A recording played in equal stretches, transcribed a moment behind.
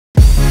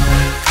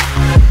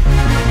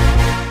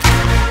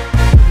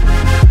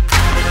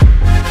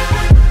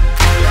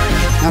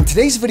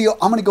today's video,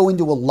 I'm going to go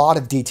into a lot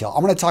of detail.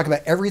 I'm going to talk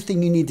about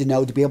everything you need to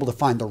know to be able to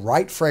find the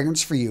right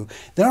fragrance for you.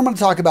 Then I'm going to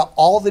talk about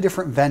all the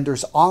different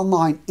vendors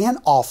online and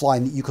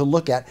offline that you can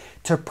look at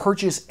to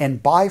purchase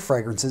and buy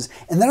fragrances.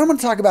 And then I'm going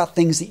to talk about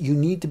things that you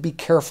need to be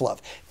careful of,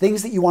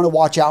 things that you want to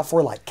watch out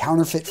for, like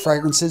counterfeit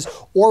fragrances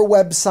or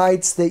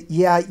websites that,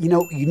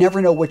 you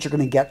never know what you're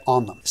going to get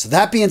on them. So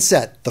that being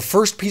said, the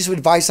first piece of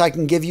advice I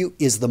can give you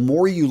is the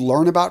more you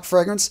learn about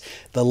fragrance,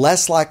 the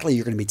less likely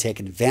you're going to be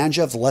taken advantage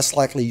of, the less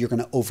likely you're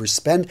going to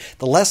overspend,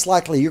 the less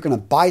likely you're going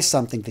to buy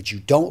something that you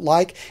don't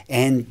like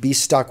and be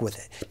stuck with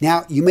it.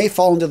 Now, you may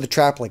fall into the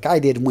trap like I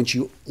did once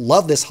you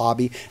love this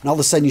hobby and all of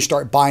a sudden you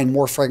start buying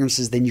more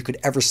fragrances than you could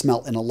ever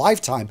smell in a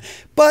lifetime.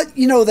 But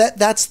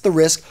that's the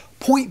risk.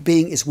 Point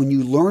being is when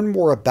you learn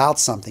more about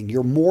something,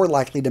 you're more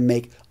likely to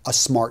make a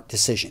smart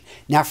decision.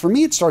 Now, for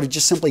me, it started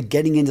just simply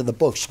getting into the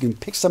books. You can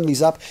pick some of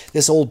these up.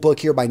 This old book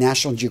here by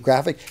National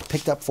Geographic,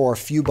 picked up for a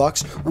few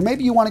bucks. Or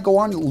maybe you want to go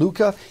on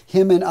Luca.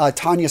 Him and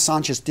Tanya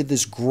Sanchez did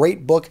this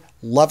great book.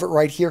 Love it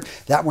right here.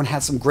 That one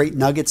had some great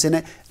nuggets in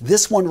it.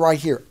 This one right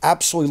here,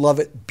 absolutely love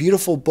it.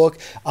 Beautiful book.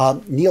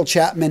 Neil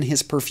Chapman,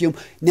 his Perfume.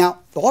 Now,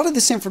 a lot of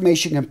this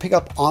information you can pick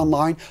up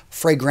online.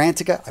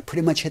 Fragrantica, I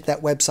pretty much hit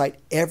that website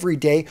every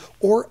day.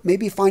 Or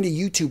maybe find a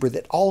YouTuber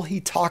that all he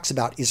talks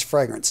about is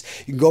fragrance.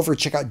 You can go over and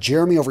check out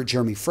Jeremy over at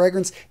Jeremy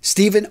Fragrance,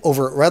 Steven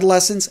over at Red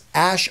Lessons,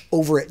 Ash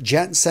over at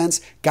Gent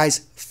Sense.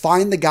 Guys,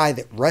 find the guy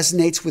that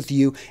resonates with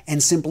you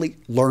and simply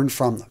learn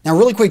from them. Now,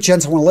 really quick,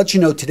 gents, I want to let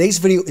you know today's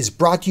video is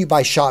brought to you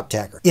by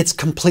ShopTagger. It's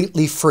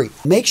completely free.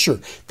 Make sure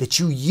that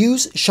you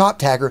use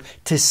ShopTagger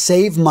to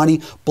save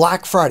money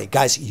Black Friday.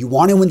 Guys, you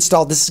want to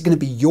install, this is going to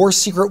be your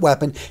secret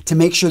weapon to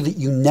make sure that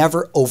you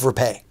never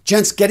overpay.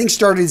 Gents, getting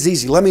started is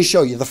easy. Let me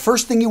show you. The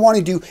first thing you want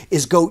to do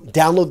is go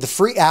download the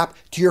free app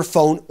to your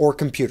phone or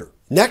computer.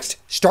 Next,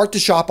 start to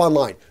shop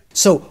online.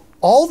 So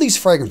all these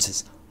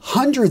fragrances,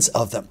 hundreds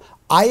of them,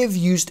 I have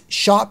used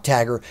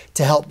ShopTagger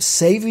to help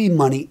save me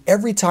money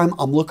every time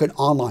I'm looking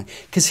online.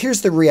 Because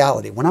here's the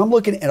reality. When I'm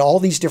looking at all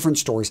these different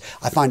stores,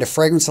 I find a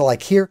fragrance I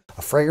like here,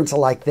 a fragrance I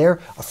like there,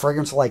 a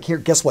fragrance I like here.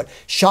 Guess what?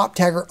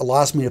 ShopTagger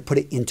allows me to put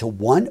it into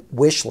one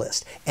wish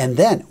list. And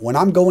then when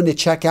I'm going to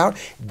check out,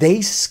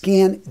 they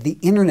scan the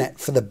internet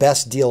for the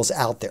best deals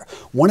out there.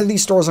 One of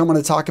these stores I'm going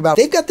to talk about,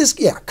 they've got this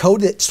code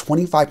that's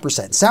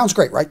 25%. Sounds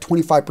great, right?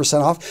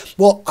 25% off.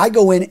 Well, I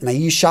go in and I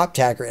use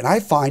ShopTagger and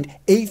I find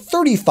a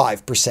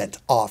 35%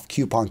 off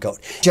coupon code.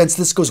 Gents,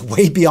 this goes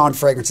way beyond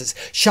fragrances.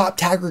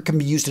 ShopTagger can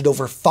be used at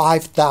over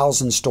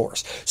 5,000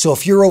 stores. So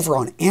if you're over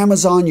on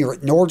Amazon, you're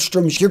at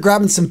Nordstrom's, you're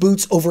grabbing some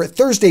boots over at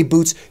Thursday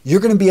Boots, you're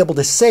going to be able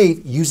to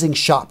save using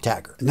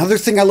ShopTagger. Another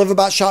thing I love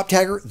about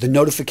ShopTagger, the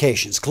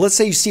notifications. Let's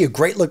say you see a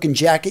great looking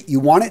jacket,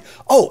 you want it.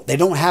 Oh, they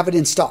don't have it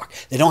in stock.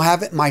 They don't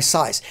have it my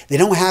size. They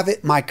don't have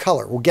it my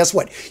color. Well, guess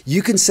what?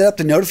 You can set up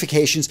the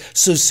notifications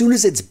so as soon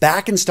as it's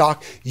back in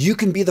stock, you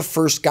can be the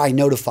first guy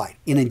notified.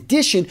 In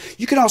addition,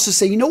 you can also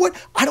say, you know what?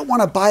 I don't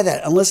want to buy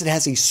that unless it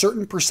has a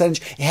certain percentage,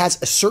 it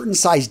has a certain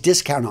size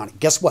discount on it.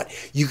 Guess what?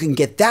 You can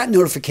get that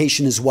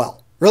notification as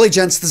well. Really,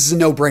 gents, this is a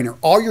no-brainer.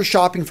 All your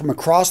shopping from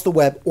across the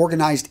web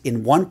organized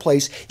in one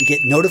place. You get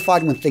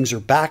notified when things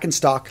are back in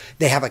stock.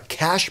 They have a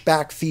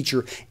cash-back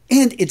feature,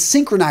 and it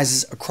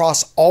synchronizes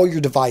across all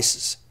your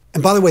devices.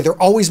 And by the way, they're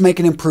always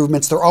making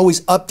improvements. They're always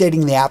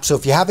updating the app. So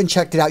if you haven't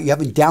checked it out, you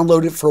haven't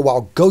downloaded it for a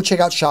while, go check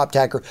out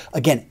ShopTagger.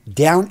 Again,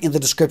 down in the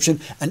description,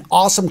 an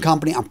awesome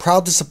company. I'm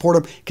proud to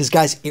support them because,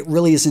 guys, it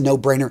really is a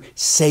no-brainer.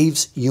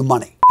 Saves you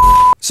money.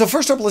 So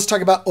first up, let's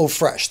talk about Eau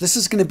Fraiche. This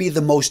is going to be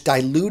the most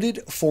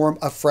diluted form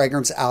of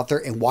fragrance out there.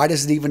 And why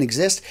does it even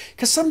exist?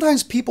 Because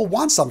sometimes people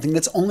want something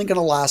that's only going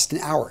to last an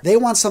hour. They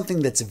want something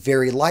that's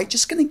very light,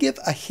 just going to give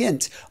a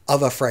hint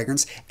of a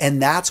fragrance.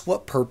 And that's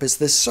what purpose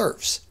this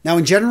serves. Now,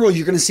 in general,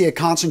 you're going to see a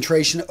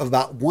concentration of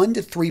about 1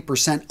 to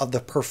 3% of the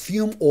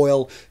perfume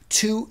oil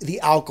to the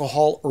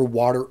alcohol or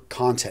water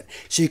content.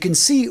 So you can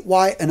see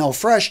why an Eau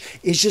Fraiche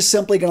is just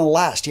simply going to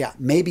last,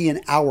 maybe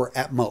an hour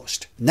at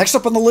most. Next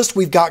up on the list,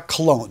 we've got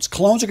colognes.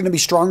 Colognes are going to be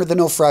stronger than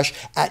Eau Fraiche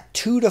at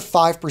 2 to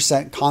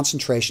 5%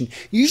 concentration,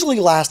 usually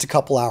last a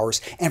couple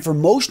hours. And for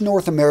most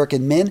North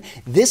American men,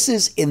 this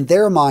is in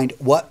their mind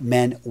what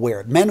men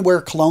wear. Men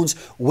wear colognes,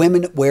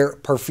 women wear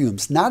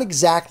perfumes. Not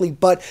exactly,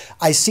 but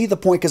I see the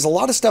point because a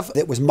lot of stuff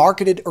that was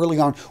marketed early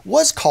on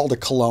was called a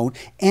cologne.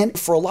 And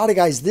for a lot of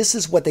guys, this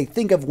is what they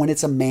think of when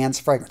it's a man's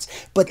fragrance.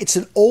 But it's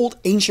an old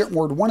ancient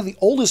word, one of the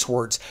oldest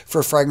words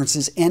for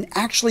fragrances, and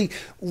actually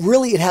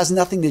really it has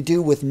nothing to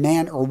do with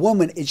man or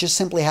woman, it just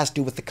simply has to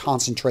do with the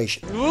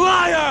concentration.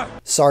 Liar!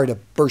 Sorry to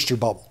burst your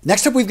bubble.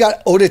 Next up, we've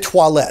got Eau de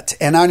Toilette,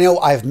 and I know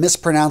I've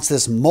mispronounced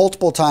this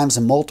multiple times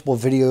in multiple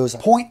videos.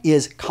 Point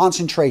is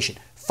concentration,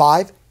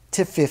 5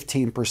 to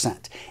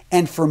 15%.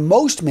 And for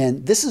most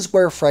men, this is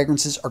where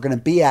fragrances are going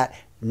to be at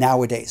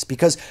nowadays,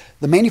 because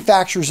the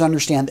manufacturers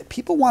understand that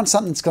people want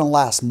something that's going to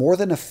last more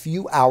than a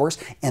few hours,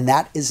 and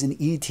that is an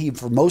ET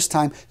for most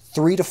time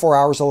 3 to 4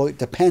 hours, although it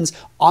depends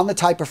on the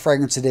type of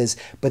fragrance it is.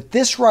 But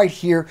this right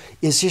here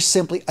is just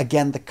simply,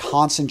 again, the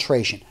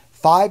concentration.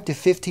 5 to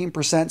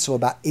 15%, so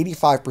about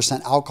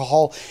 85%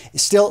 alcohol.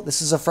 Still,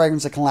 this is a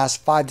fragrance that can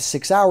last 5 to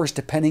 6 hours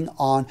depending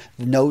on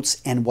the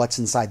notes and what's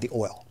inside the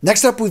oil.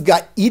 Next up, we've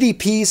got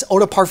EDPs, eau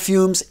de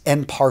parfums,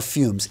 and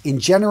parfums. In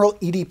general,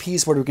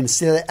 EDPs, what are we going to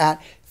see that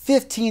at?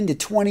 15 to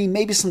 20,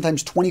 maybe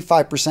sometimes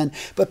 25%,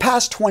 but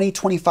past 20,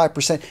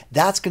 25%,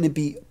 that's going to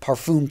be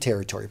parfum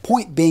territory.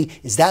 Point being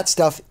is that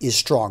stuff is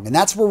strong, and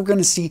that's where we're going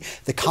to see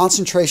the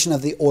concentration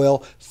of the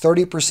oil,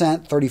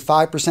 30%,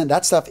 35%.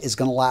 That stuff is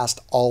going to last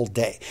all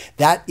day.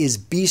 That is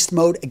beast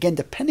mode, again,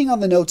 depending on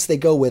the notes they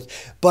go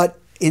with, but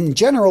in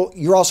general,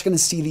 you're also going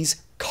to see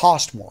these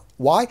cost more.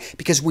 Why?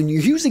 Because when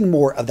you're using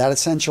more of that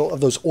essential of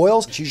those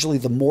oils, it's usually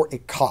the more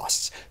it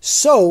costs.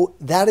 So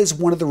that is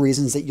one of the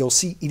reasons that you'll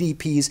see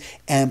EDPs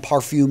and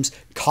parfums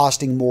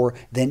costing more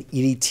than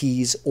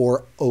EDTs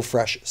or eau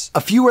fraiches. A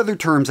few other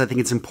terms I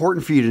think it's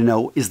important for you to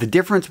know is the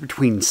difference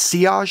between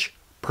sillage,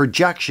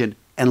 projection,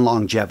 and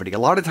longevity. A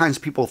lot of times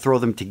people throw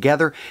them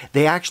together.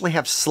 They actually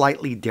have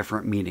slightly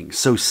different meanings.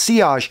 So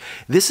sillage,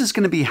 this is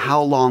going to be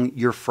how long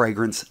your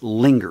fragrance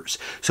lingers.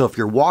 So if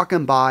you're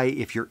walking by,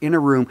 if you're in a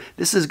room,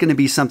 this is going to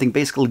be something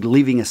basically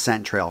leaving a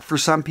scent trail. For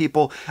some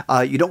people,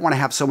 you don't want to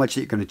have so much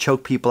that you're going to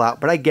choke people out,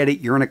 but I get it.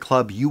 You're in a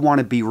club, you want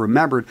to be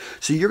remembered.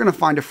 So you're going to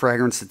find a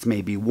fragrance that's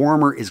maybe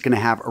warmer, is going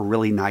to have a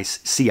really nice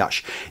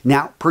sillage.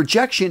 Now,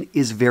 projection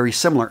is very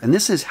similar, and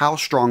this is how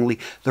strongly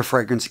the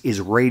fragrance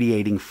is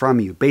radiating from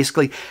you.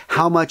 Basically,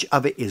 how much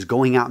of it is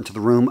going out into the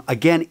room.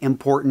 Again,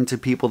 important to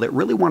people that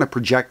really want to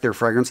project their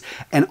fragrance,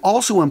 and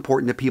also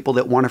important to people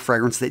that want a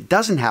fragrance that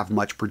doesn't have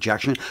much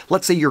projection.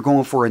 Let's say you're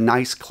going for a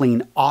nice,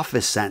 clean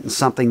office scent and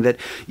something that,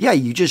 yeah,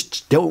 you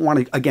just don't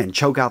want to, again,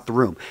 choke out the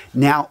room.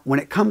 Now, when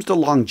it comes to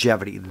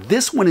longevity,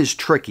 this one is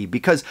tricky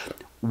because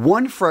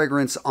one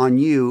fragrance on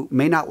you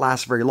may not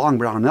last very long,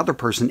 but on another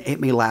person, it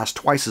may last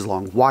twice as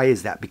long. Why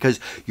is that? Because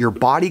your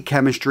body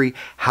chemistry,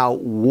 how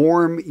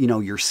warm,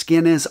 your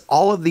skin is,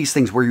 all of these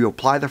things where you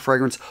apply the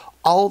fragrance,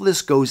 all of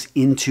this goes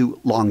into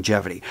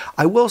longevity.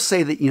 I will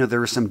say that,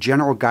 there are some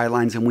general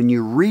guidelines, and when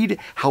you read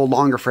how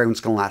long a fragrance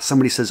is going to last,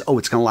 somebody says, oh,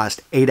 it's going to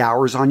last 8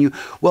 hours on you.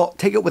 Well,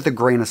 take it with a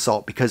grain of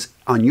salt, because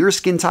on your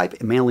skin type,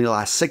 it may only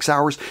last 6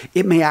 hours.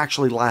 It may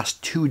actually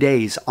last 2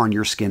 days on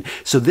your skin.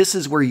 So this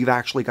is where you've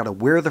actually got to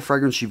wear the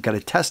fragrance. You've got to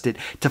test it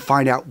to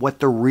find out what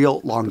the real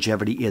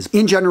longevity is.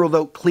 In general,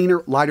 though,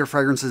 cleaner, lighter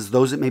fragrances,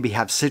 those that maybe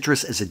have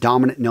citrus as a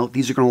dominant note,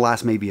 these are going to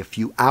last maybe a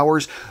few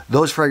hours.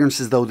 Those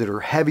fragrances, though, that are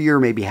heavier,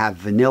 maybe have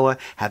vanilla,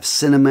 have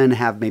cinnamon,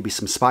 have maybe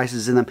some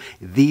spices in them,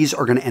 these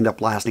are going to end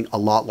up lasting a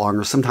lot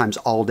longer, sometimes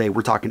all day.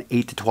 We're talking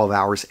 8 to 12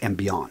 hours and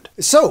beyond.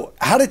 So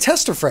how to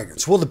test a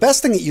fragrance? Well, the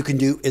best thing that you can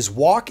do is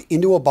walk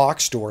into a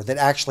box store that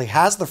actually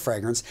has the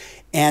fragrance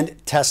and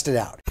test it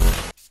out.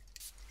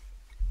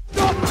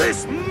 Stop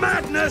this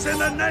madness in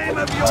the name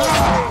of your...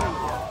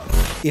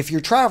 If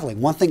you're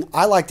traveling, one thing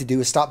I like to do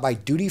is stop by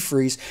duty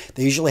frees.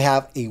 They usually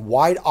have a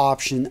wide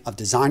option of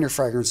designer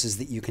fragrances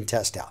that you can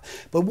test out.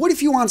 But what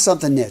if you want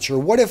something niche? Or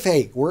what if,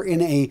 hey, we're in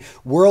a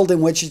world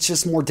in which it's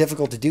just more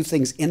difficult to do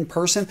things in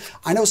person?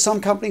 I know some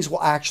companies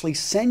will actually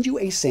send you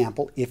a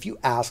sample if you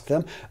ask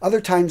them. Other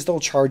times they'll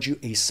charge you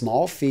a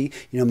small fee,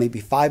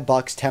 maybe $5,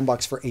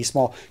 $10 for a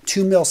small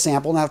 2 ml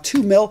sample. Now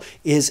 2 ml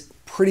is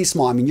pretty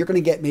small. I mean, you're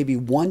going to get maybe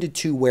 1 to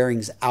 2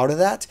 wearings out of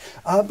that,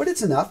 but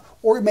it's enough.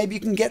 Or maybe you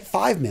can get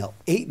 5 mil,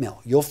 8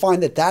 mil. You'll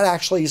find that that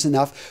actually is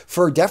enough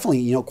for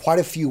definitely, quite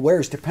a few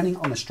wears, depending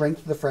on the strength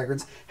of the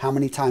fragrance, how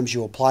many times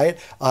you apply it.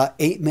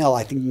 8 mil,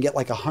 I think you can get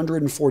like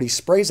 140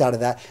 sprays out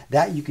of that.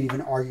 That you could even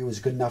argue is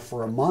good enough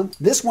for a month.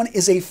 This one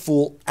is a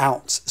full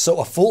ounce. So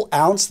a full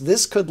ounce,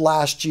 this could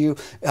last you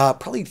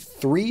probably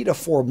 3 to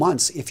 4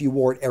 months if you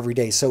wore it every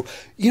day. So,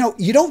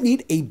 you don't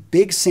need a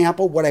big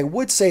sample. What I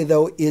would say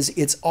though is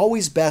it's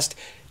always best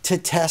to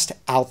test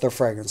out the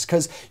fragrance,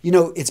 because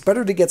it's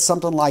better to get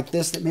something like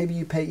this that maybe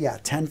you pay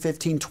 10,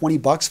 15, 20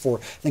 bucks for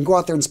than go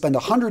out there and spend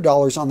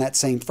 $100 on that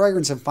same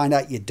fragrance and find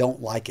out you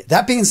don't like it.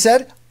 That being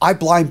said, I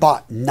blind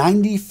bought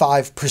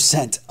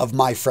 95% of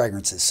my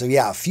fragrances. So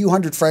yeah, a few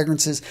hundred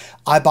fragrances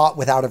I bought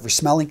without ever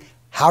smelling.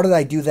 How did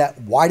I do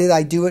that? Why did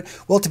I do it?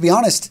 Well, to be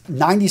honest,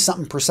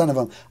 90-something% of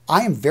them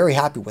I am very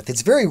happy with.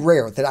 It's very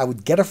rare that I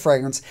would get a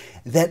fragrance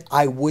that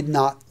I would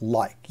not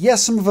like.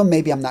 Yes, some of them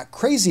maybe I'm not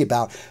crazy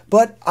about,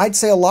 but I'd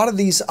say a lot of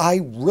these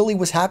I really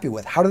was happy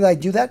with. How did I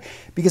do that?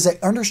 Because I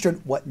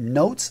understood what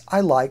notes I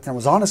liked, and I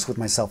was honest with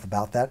myself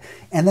about that,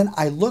 and then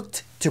I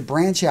looked to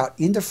branch out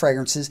into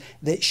fragrances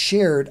that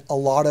shared a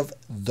lot of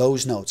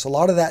those notes. A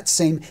lot of that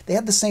they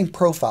had the same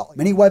profile.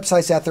 Many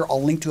websites out there,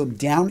 I'll link to them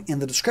down in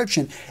the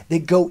description,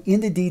 that go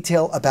into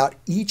detail about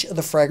each of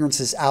the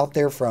fragrances out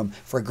there, from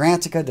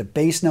Fragrantica to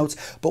base notes.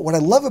 But what I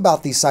love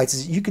about these sites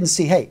is you can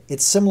see, hey,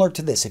 it's similar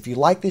to this. If you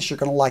like this, you're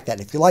gonna like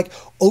that. If you like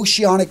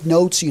oceanic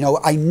notes,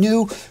 I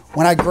knew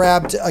when I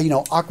grabbed,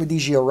 Acqua di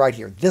Gio right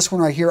here, this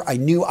one right here, I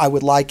knew I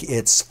would like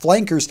its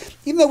flankers.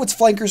 Even though its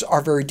flankers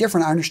are very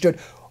different, I understood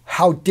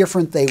how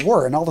different they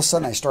were. And all of a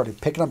sudden I started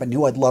picking up, I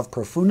knew I'd love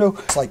Profundo.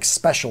 It's like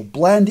special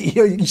blend.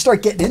 You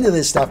start getting into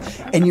this stuff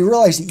and you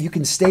realize that you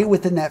can stay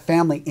within that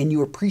family and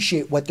you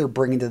appreciate what they're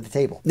bringing to the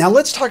table. Now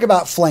let's talk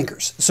about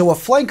flankers. So a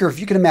flanker, if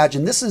you can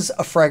imagine, this is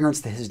a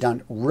fragrance that has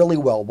done really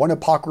well. One of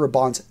Paco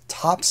Rabanne's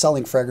top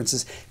selling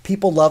fragrances.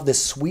 People love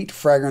this sweet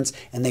fragrance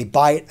and they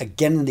buy it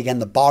again and again.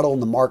 The bottle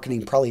and the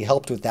marketing probably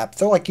helped with that. But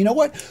they're like, you know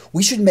what?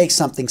 We should make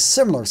something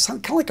similar,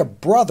 kind of like a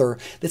brother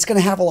that's going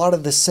to have a lot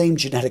of the same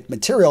genetic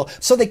material.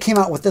 So they came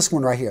out with this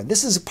one right here.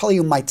 This is probably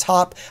in my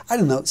top, I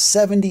don't know,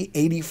 70,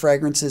 80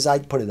 fragrances.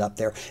 I'd put it up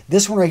there.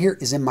 This one right here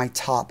is in my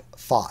top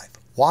 5.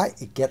 Why?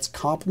 It gets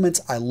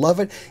compliments. I love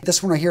it.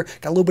 This one right here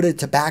got a little bit of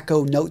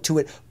tobacco note to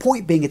it.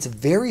 Point being, it's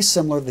very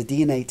similar, the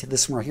DNA, to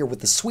this one right here with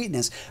the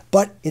sweetness,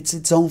 but it's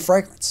its own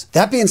fragrance.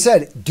 That being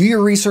said, do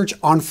your research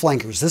on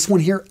flankers. This one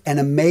here, an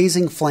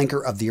amazing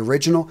flanker of the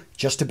original,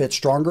 just a bit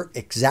stronger,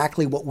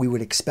 exactly what we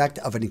would expect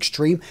of an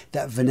extreme.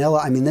 That vanilla,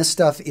 I mean, this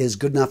stuff is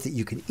good enough that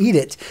you can eat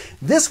it.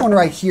 This one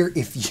right here,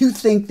 if you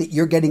think that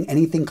you're getting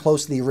anything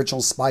close to the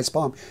original Spice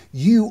Bomb,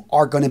 you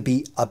are going to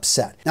be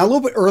upset. Now, a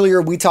little bit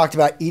earlier, we talked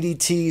about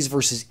EDTs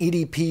versus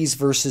EDPs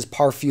versus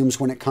parfums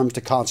when it comes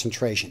to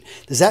concentration.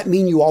 Does that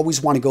mean you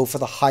always want to go for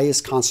the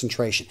highest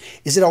concentration?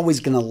 Is it always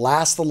going to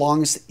last the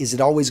longest? Is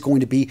it always going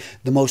to be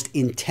the most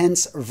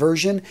intense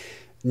version?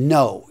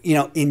 No.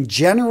 In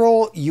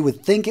general, you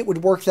would think it would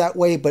work that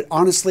way, but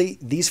honestly,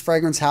 these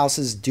fragrance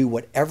houses do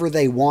whatever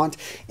they want.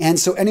 And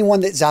so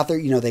anyone that's out there,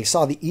 they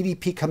saw the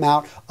EDP come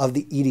out of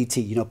the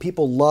EDT.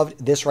 People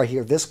loved this right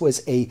here. This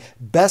was a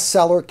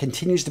bestseller,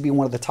 continues to be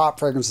one of the top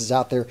fragrances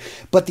out there.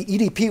 But the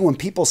EDP, when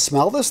people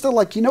smell this, they're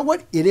like, you know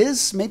what? It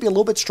is maybe a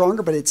little bit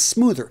stronger, but it's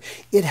smoother.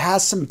 It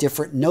has some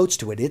different notes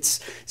to it. It's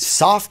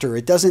softer.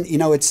 It doesn't,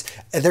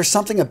 there's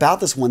something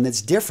about this one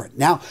that's different.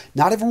 Now,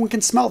 not everyone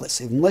can smell this.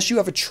 Unless you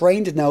have a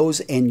trained nose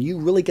and you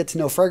really get to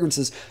know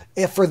fragrances,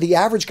 if for the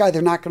average guy, they're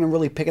not going to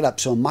really pick it up.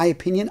 So in my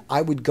opinion,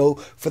 I would go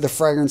for the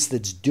fragrance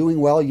that's doing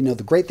well.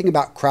 The great thing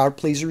about crowd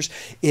pleasers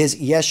is,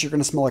 yes, you're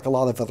going to smell like a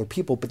lot of other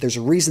people, but there's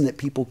a reason that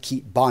people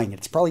keep buying it.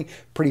 It's probably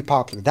pretty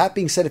popular. That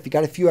being said, if you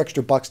got a few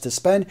extra bucks to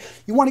spend,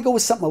 you want to go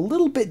with something a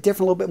little bit different,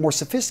 a little bit more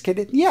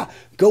sophisticated, yeah,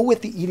 go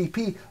with the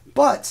EDP.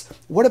 But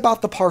what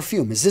about the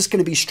Parfum? Is this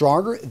going to be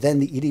stronger than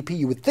the EDP?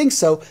 You would think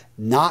so.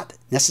 Not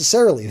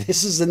necessarily.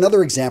 This is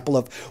another example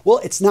of, well,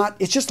 it's not,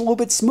 it's just a little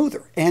bit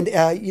smoother. And,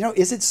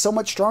 is it so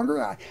much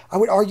stronger? I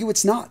would argue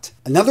it's not.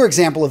 Another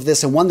example of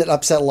this, and one that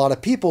upset a lot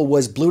of people,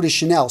 was Bleu de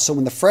Chanel. So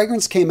when the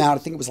fragrance came out,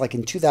 I think it was like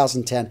in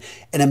 2010,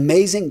 an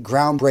amazing,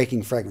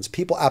 groundbreaking fragrance.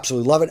 People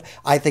absolutely love it.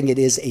 I think it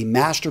is a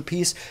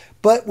masterpiece.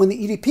 But when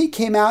the EDP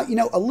came out,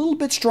 a little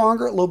bit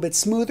stronger, a little bit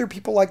smoother,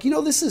 people are like,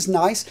 this is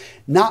nice.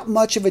 Not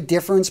much of a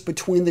difference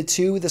between the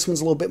two. This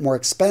one's a little bit more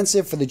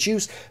expensive for the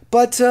juice.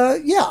 But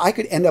yeah, I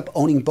could end up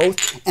owning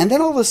both. And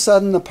then all of a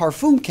sudden, the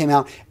Parfum came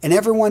out, and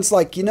everyone's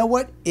like, you know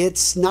what?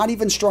 It's not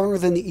even stronger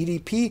than the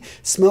EDP.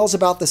 Smells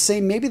about the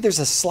same. Maybe there's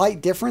a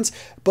slight difference,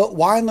 but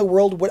why in the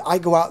world would I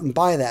go out and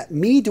buy that?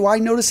 Me, do I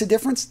notice a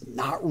difference?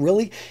 Not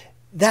really.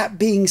 That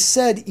being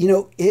said,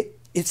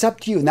 it's up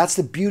to you, and that's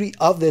the beauty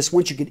of this.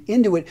 Once you get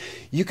into it,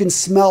 you can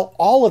smell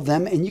all of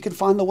them, and you can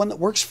find the one that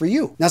works for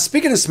you. Now,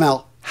 speaking of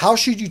smell, how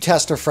should you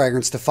test a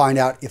fragrance to find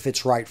out if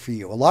it's right for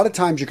you? A lot of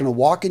times you're going to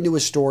walk into a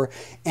store,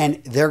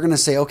 and they're going to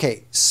say,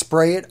 okay,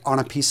 spray it on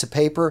a piece of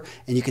paper,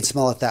 and you can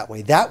smell it that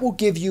way. That will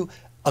give you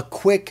a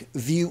quick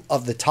view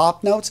of the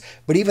top notes,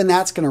 but even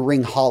that's going to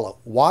ring hollow.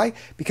 Why?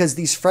 Because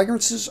these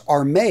fragrances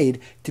are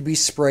made to be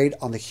sprayed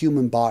on the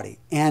human body.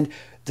 And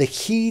the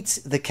heat,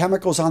 the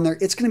chemicals on there,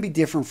 it's going to be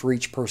different for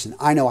each person.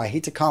 I know, I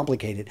hate to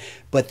complicate it,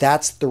 but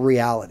that's the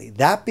reality.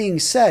 That being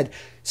said,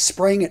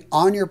 spraying it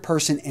on your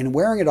person and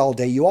wearing it all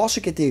day, you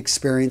also get to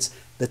experience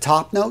the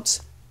top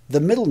notes, the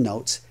middle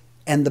notes,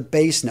 and the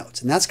base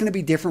notes. And that's going to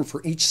be different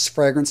for each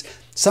fragrance.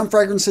 Some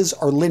fragrances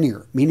are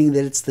linear, meaning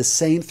that it's the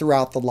same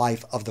throughout the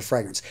life of the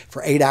fragrance.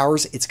 For 8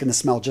 hours, it's going to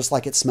smell just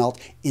like it smelled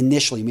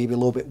initially, maybe a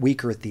little bit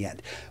weaker at the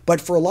end. But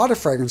for a lot of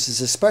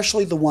fragrances,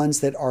 especially the ones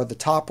that are the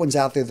top ones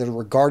out there that are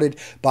regarded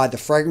by the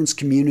fragrance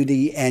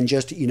community and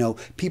just,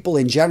 people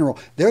in general,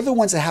 they're the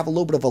ones that have a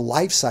little bit of a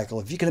life cycle.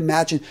 If you can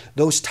imagine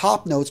those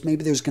top notes,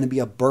 maybe there's going to be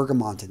a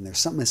bergamot in there,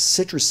 something that's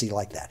citrusy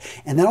like that.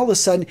 And then all of a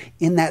sudden,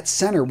 in that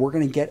center, we're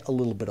going to get a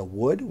little bit of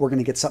wood. We're going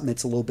to get something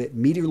that's a little bit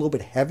meatier, a little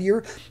bit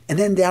heavier. And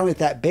then down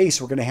at that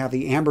base, we're going to have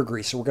the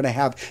ambergris, or we're going to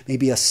have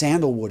maybe a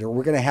sandalwood, or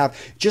we're going to have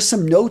just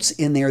some notes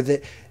in there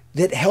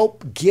that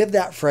help give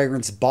that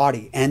fragrance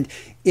body. And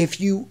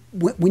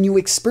when you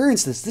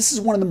experience this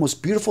is one of the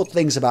most beautiful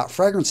things about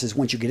fragrances.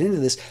 Once you get into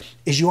this,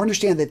 is you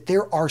understand that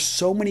there are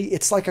so many,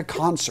 it's like a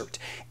concert,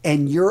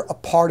 and you're a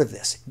part of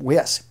this.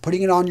 Yes,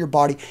 putting it on your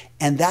body.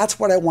 And that's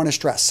what I want to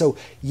stress. So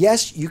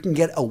yes, you can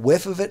get a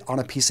whiff of it on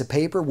a piece of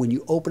paper when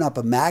you open up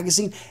a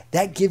magazine.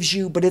 That gives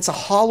you, but it's a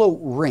hollow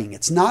ring.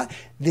 It's not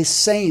the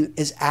same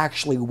as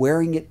actually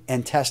wearing it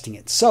and testing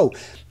it. So,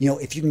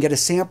 if you can get a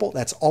sample,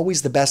 that's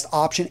always the best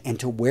option. And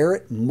to wear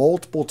it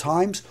multiple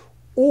times,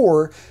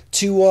 or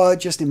to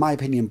just, in my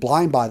opinion,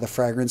 blind buy the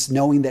fragrance,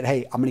 knowing that,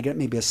 hey, I'm going to get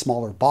maybe a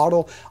smaller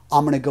bottle.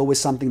 I'm going to go with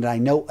something that I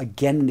know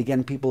again and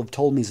again people have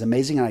told me is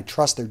amazing and I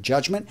trust their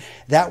judgment.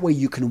 That way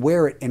you can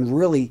wear it and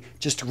really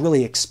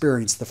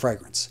experience the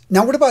fragrance.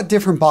 Now, what about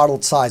different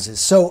bottled sizes?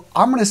 So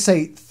I'm going to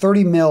say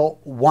 30 ml,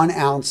 1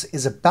 ounce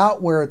is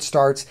about where it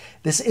starts.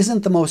 This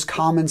isn't the most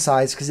common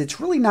size because it's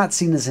really not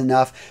seen as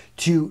enough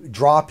to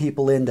draw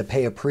people in to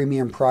pay a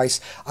premium price.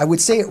 I would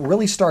say it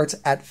really starts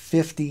at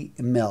 50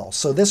 ml.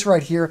 So this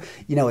right here,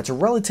 you know, it's a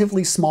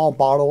relatively small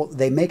bottle.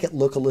 They make it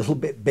look a little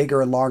bit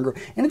bigger and longer,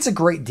 and it's a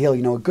great deal,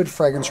 you know, a good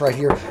fragrance right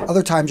here.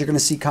 Other times you're going to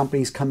see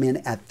companies come in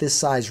at this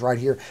size right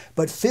here,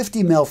 but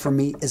 50 ml for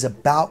me is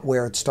about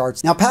where it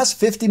starts. Now, past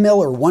 50 ml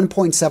or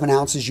 1.7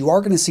 ounces, you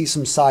are going to see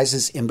some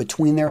sizes in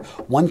between there.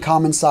 One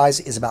common size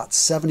is about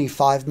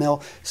 75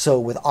 ml. So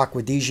with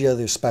Aquadesia,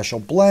 there's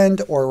special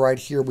blend, or right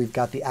here, we've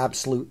got the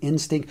Absolute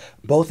Instinct.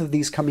 Both of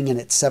these coming in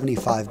at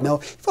 75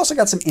 ml. You've also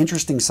got some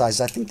interesting sizes.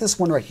 I think this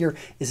one right here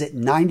is at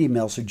 90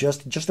 ml, so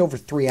just over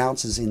 3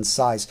 ounces in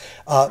size.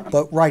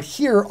 But right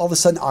here, all of a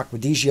sudden,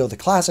 Aquadesia, the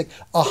classic,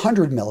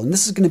 100 ml, and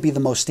this is going to be the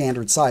most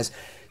standard size.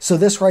 So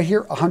this right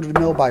here, 100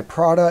 ml by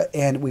Prada,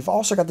 and we've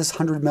also got this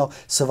 100 ml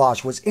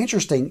Sillage. What's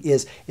interesting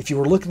is if you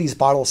were looking at these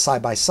bottles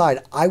side by side,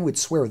 I would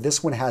swear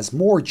this one has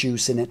more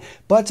juice in it,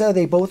 but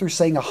they both are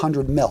saying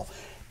 100 ml.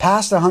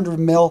 Past 100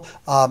 ml,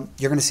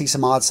 you're going to see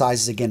some odd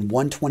sizes. Again,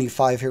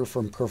 125 here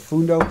from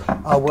Profundo.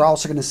 We're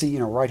also going to see, you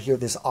know, right here,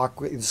 this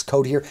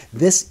code here.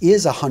 This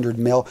is 100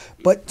 ml,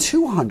 but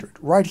 200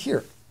 right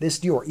here. This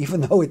Dior,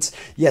 even though it's,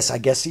 yes, I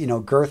guess, you know,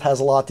 girth has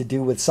a lot to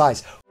do with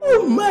size.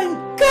 Oh my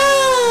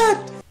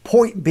God!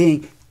 Point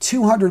being,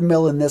 200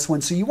 ml in this one.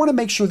 So you want to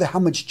make sure that how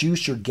much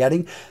juice you're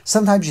getting.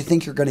 Sometimes you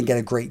think you're going to get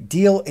a great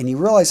deal and you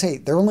realize, hey,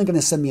 they're only going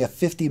to send me a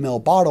 50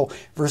 ml bottle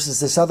versus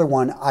this other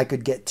one, I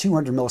could get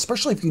 200 ml,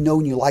 especially if you know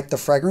and you like the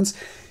fragrance.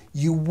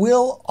 You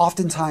will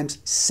oftentimes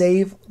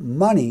save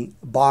money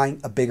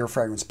buying a bigger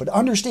fragrance. But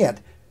understand,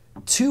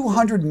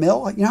 200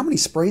 ml, you know how many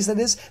sprays that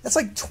is? That's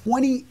like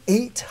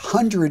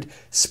 2,800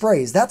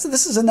 sprays.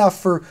 This is enough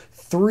for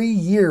 3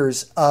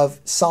 years of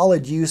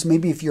solid use.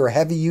 Maybe if you're a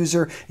heavy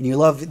user and you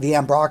love the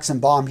Ambroxan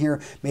Balm here,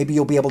 maybe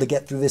you'll be able to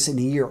get through this in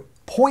a year.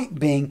 Point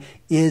being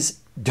is,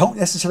 don't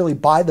necessarily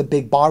buy the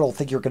big bottle,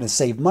 think you're going to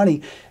save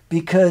money,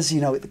 because, you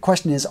know, the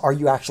question is, are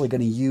you actually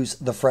going to use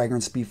the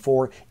fragrance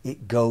before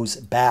it goes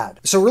bad?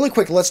 So really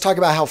quick, let's talk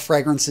about how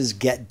fragrances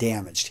get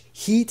damaged.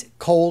 Heat,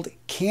 cold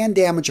can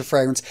damage a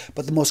fragrance,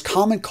 but the most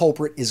common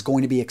culprit is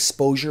going to be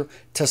exposure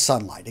to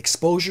sunlight,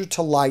 exposure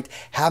to light,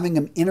 having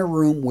them in a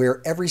room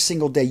where every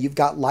single day you've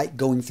got light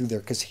going through there.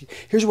 Because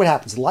here's what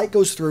happens. Light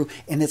goes through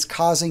and it's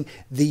causing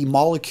the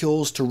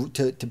molecules to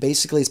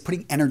basically, it's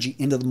putting energy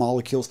into the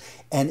molecules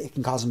and it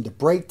can cause them to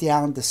break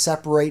down, to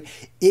separate.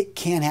 It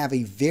can have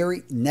a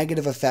very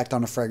negative effect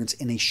on a fragrance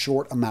in a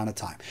short amount of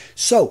time.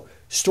 So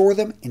store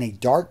them in a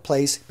dark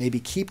place, maybe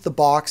keep the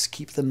box,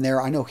 keep them there.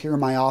 I know here in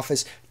my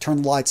office,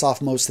 turn the lights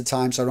off most of the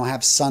time so I don't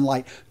have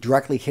sunlight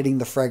directly hitting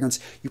the fragrance.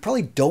 You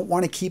probably don't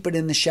want to keep it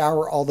in the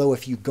shower, although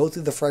if you go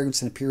through the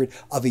fragrance in a period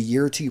of a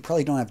year or two, you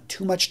probably don't have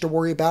too much to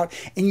worry about.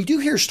 And you do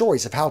hear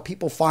stories of how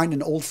people find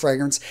an old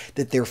fragrance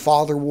that their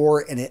father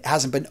wore and it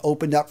hasn't been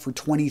opened up for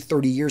 20,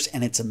 30 years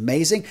and it's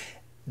amazing.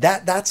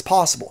 That's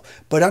possible,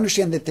 but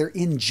understand that there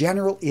in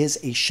general is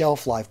a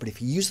shelf life. But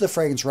if you use the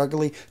fragrance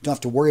regularly, don't have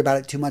to worry about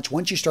it too much.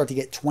 Once you start to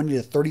get 20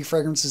 to 30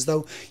 fragrances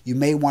though, you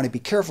may want to be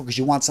careful because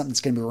you want something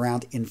that's going to be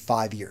around in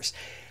 5 years.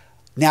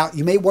 Now,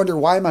 you may wonder,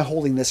 why am I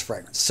holding this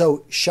fragrance?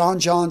 So Sean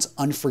John's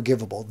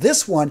Unforgivable.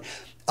 This one,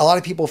 a lot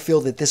of people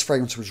feel that this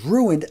fragrance was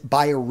ruined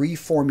by a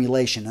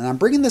reformulation. And I'm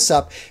bringing this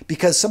up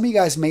because some of you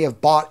guys may have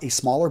bought a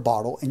smaller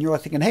bottle and you're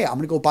like thinking, hey, I'm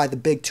going to go buy the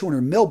big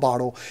 200 ml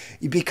bottle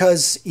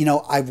because, you know,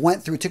 I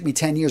went through, it took me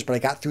 10 years, but I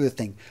got through the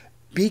thing.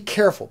 Be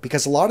careful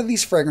because a lot of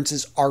these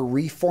fragrances are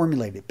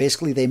reformulated.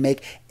 Basically, they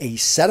make a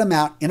set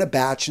amount in a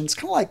batch, and it's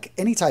kind of like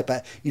any type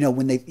of, you know,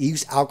 when they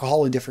use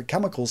alcohol and different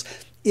chemicals,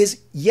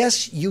 is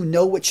yes, you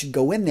know what should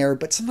go in there,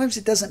 but sometimes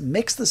it doesn't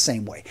mix the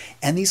same way.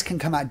 And these can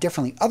come out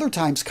differently. Other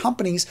times,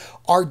 companies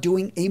are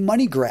doing a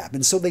money grab.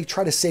 And so they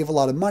try to save a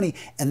lot of money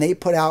and they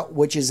put out,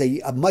 which is a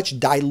much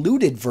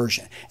diluted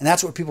version. And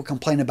that's what people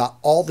complain about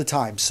all the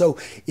time. So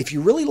if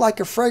you really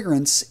like a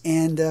fragrance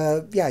and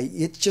yeah,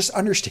 it's just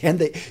understand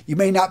that you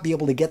may not be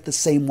able to get the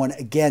same one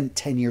again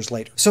 10 years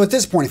later. So at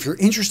this point, if you're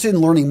interested in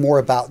learning more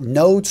about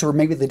notes or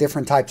maybe the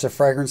different types of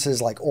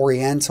fragrances like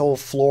oriental,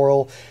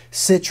 floral,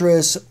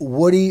 citrus,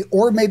 woody,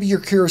 or maybe you're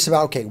curious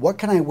about, okay, what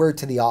can I wear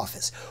to the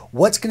office?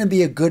 What's going to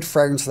be a good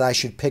fragrance that I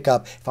should pick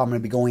up if I'm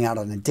going to be going out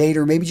on a date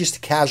or maybe just a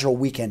casual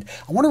weekend?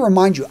 I want to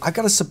remind you, I've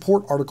got a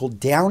support article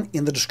down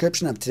in the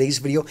description of today's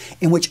video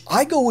in which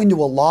I go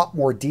into a lot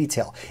more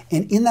detail.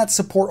 And in that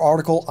support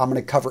article, I'm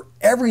going to cover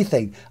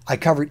everything I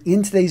covered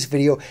in today's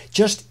video,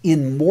 just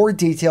in more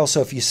detail. So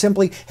if you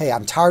simply, hey,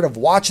 I'm tired of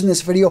watching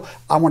this video,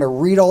 I want to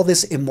read all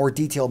this in more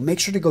detail, make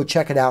sure to go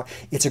check it out.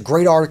 It's a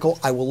great article.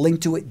 I will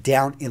link to it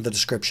down in the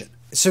description.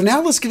 So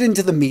now let's get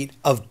into the meat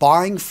of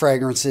buying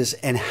fragrances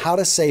and how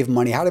to save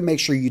money, how to make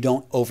sure you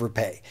don't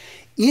overpay.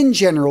 In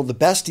general, the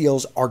best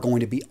deals are going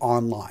to be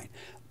online.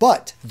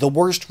 But the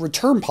worst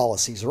return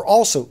policies are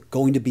also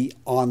going to be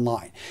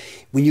online.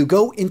 When you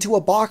go into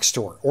a box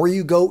store or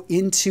you go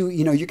into,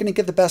 you're going to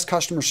get the best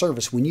customer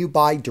service when you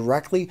buy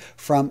directly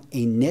from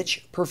a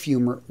niche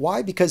perfumer.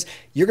 Why? Because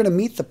you're going to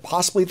meet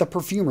possibly the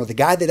perfumer, the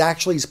guy that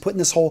actually is putting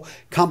this whole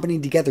company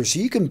together. So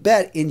you can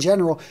bet in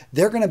general,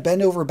 they're going to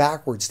bend over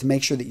backwards to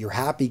make sure that you're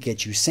happy,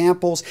 get you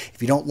samples.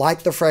 If you don't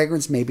like the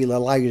fragrance, maybe they'll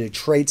allow you to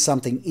trade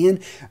something in.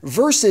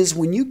 Versus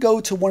when you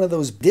go to one of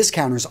those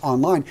discounters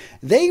online,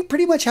 they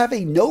pretty much have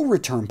a no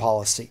return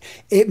policy.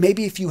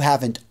 Maybe if you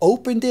haven't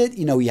opened it,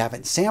 you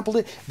haven't sampled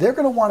it, they're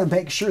going to want to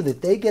make sure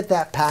that they get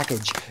that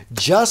package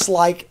just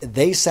like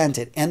they sent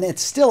it. And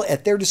it's still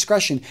at their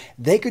discretion.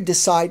 They could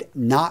decide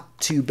not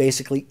to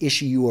basically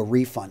issue you a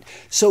refund.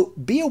 So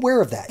be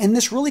aware of that. And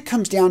this really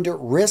comes down to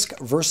risk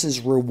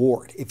versus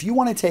reward. If you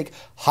want to take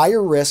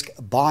higher risk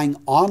buying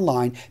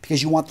online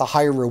because you want the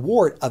higher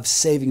reward of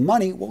saving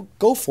money, well,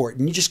 go for it.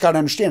 And you just got to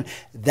understand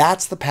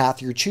that's the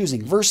path you're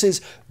choosing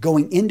versus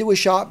going into a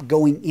shop,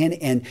 going in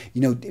and,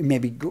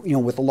 maybe,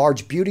 with a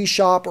large beauty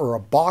shop or a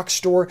box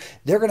store,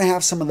 they're going to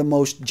have some of the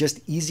most just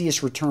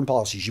easiest return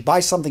policies. You buy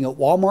something at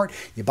Walmart,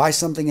 you buy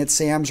something at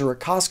Sam's or at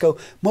Costco,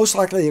 most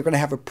likely they're going to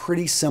have a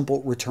pretty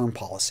simple return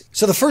policy.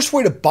 So the first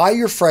way to buy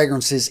your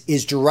fragrances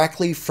is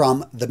directly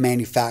from the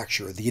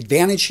manufacturer. The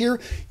advantage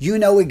here, you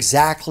know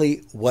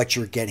exactly what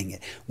you're getting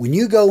it. When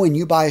you go and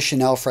you buy a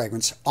Chanel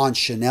fragrance on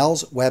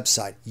Chanel's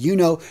website, you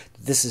know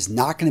this is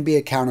not going to be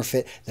a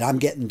counterfeit, that I'm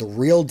getting the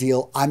real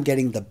deal. I'm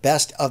getting the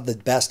best of the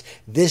best.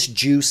 This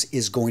juice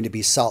is going to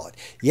be solid.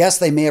 Yes,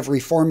 they may have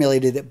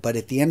reformulated it, but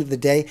at the end of the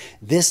day,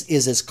 this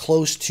is as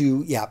close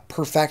to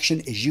perfection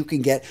as you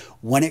can get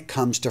when it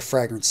comes to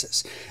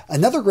fragrances.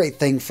 Another great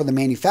thing for the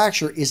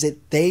manufacturer is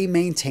that they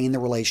maintain the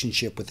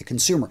relationship with the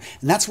consumer.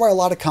 And that's why a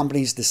lot of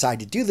companies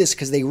decide to do this,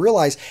 because they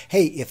realize,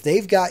 hey, if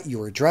they've got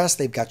your address,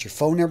 they've got your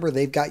phone number,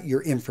 they've got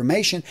your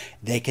information,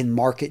 they can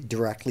market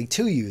directly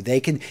to you. They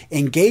can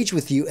engage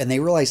with you, and they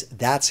realize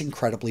that's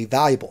incredibly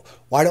valuable.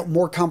 Why don't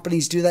more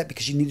companies do that?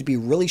 Because you need to be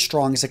really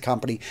strong as a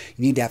company.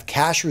 You need to have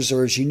cash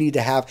reserves. You need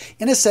to have,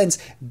 in a sense,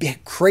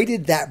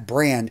 created that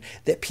brand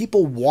that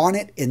people want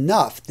it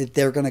enough that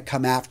they're going to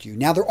come after you.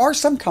 Now, there are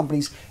some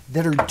companies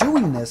that are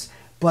doing this,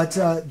 but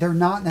they're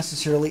not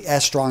necessarily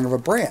as strong of a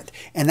brand.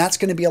 And that's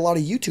going to be a lot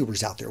of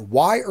YouTubers out there.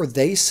 Why are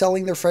they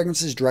selling their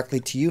fragrances directly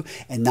to you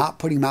and not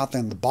putting them out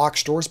there in the box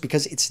stores?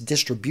 Because it's a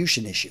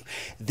distribution issue.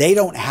 They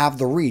don't have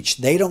the reach.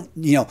 They don't,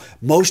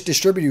 most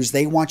distributors,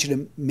 they want you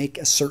to make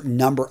a certain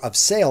number of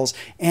sales.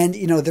 And,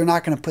 they're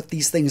not going to put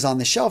these things on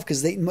the shelf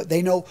because they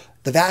know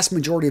the vast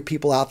majority of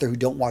people out there who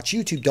don't watch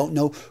YouTube don't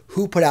know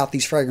who put out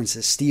these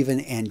fragrances, Steven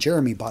and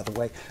Jeremy, by the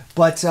way.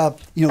 But,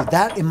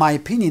 that, in my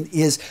opinion,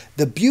 is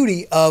the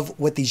beauty of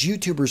what these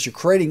YouTubers are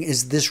creating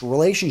is this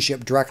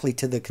relationship directly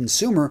to the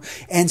consumer.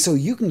 And so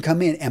you can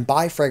come in and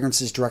buy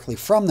fragrances directly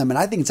from them. And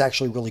I think it's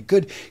actually really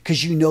good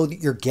because you know that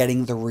you're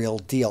getting the real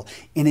deal.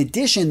 In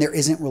addition, there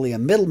isn't really a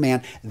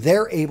middleman.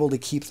 They're able to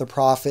keep the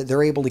profit.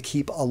 They're able to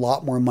keep a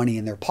lot more money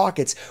in their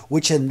pockets,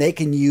 which then they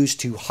can use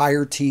to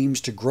hire teams,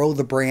 to grow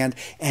the brand,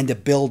 and to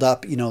build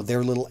up,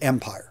 their little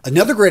empire.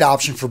 Another great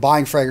option for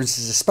buying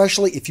fragrances,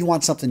 especially if you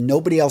want something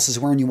nobody else is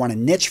wearing, you want a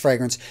niche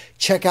fragrance,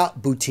 check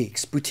out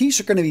boutiques. Boutiques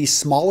are going to be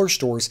smaller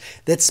stores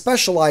that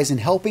specialize in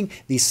helping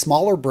these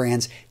smaller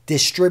brands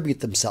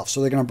distribute themselves.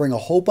 So they're going to bring a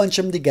whole bunch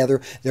of them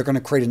together. They're going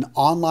to create an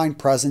online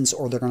presence,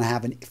 or they're going to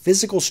have a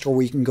physical store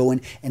where you can go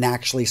in and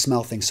actually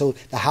smell things. So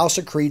the House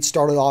of Creed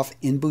started off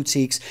in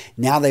boutiques.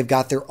 Now they've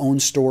got their own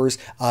stores,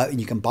 and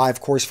you can buy,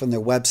 of course, from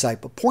their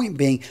website. But point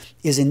being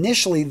is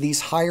initially these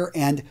higher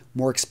end,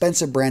 more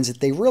expensive brands that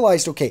they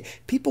realized, okay,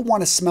 people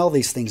want to smell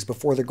these things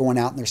before they're going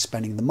out and they're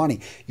spending the money.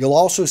 You'll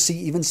also see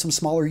even some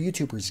smaller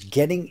YouTubers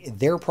getting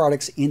their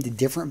products into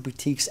different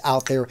boutiques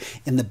out there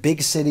in the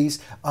big cities.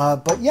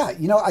 But yeah,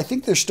 I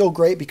think they're still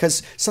great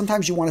because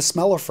sometimes you want to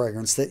smell a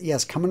fragrance that,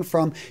 yes, coming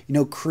from,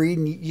 Creed,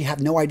 and you have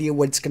no idea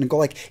what it's going to go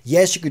like.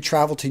 Yes, you could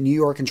travel to New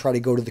York and try to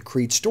go to the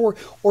Creed store,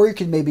 or you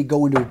could maybe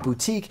go into a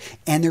boutique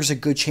and there's a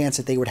good chance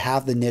that they would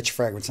have the niche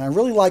fragrance. And I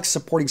really like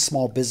supporting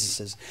small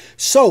businesses.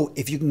 So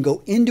if you can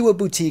go into a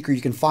boutique or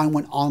you can find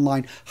one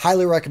online,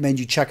 highly recommend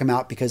you check them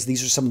out because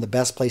these are some of the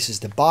best places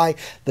to buy.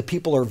 The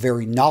people are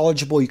very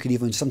knowledgeable. You could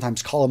even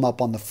sometimes call them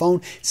up on the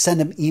phone, send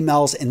them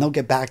emails, and they'll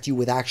get back to you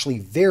with actually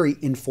very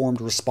informed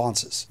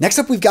responses. Next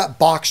up, we've got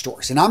box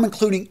stores, and I'm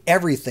including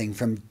everything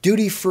from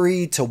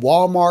duty-free to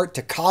Walmart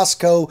to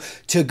Costco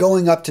to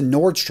going up to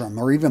Nordstrom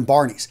or even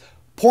Barney's.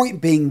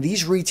 Point being,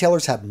 these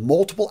retailers have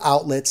multiple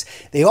outlets.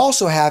 They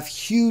also have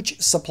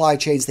huge supply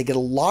chains. They get a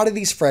lot of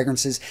these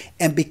fragrances,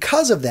 and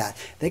because of that,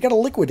 they got to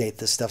liquidate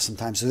this stuff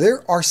sometimes. So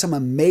there are some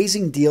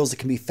amazing deals that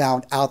can be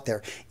found out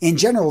there. In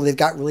general, they've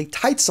got really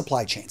tight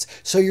supply chains,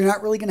 so you're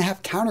not really going to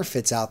have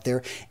counterfeits out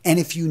there. And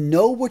if you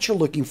know what you're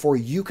looking for,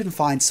 you can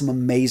find some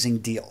amazing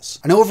deals.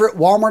 And over at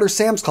Walmart or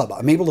Sam's Club,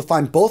 I'm able to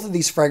find both of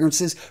these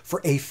fragrances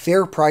for a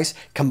fair price.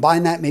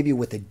 Combine that maybe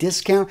with a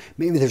discount.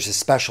 Maybe there's a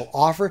special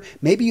offer.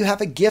 Maybe you have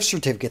a gift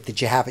certificate certificate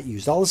that you haven't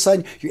used. All of a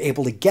sudden, you're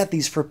able to get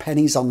these for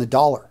pennies on the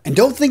dollar. And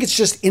don't think it's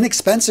just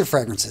inexpensive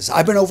fragrances.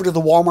 I've been over to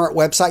the Walmart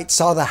website,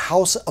 saw the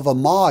House of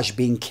Homage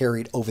being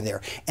carried over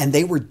there, and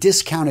they were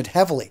discounted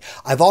heavily.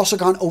 I've also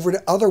gone over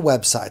to other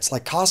websites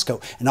like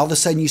Costco, and all of a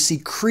sudden you see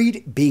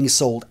Creed being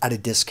sold at a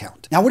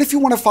discount. Now, what if you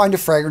want to find a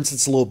fragrance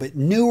that's a little bit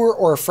newer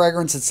or a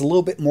fragrance that's a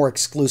little bit more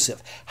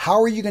exclusive?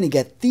 How are you going to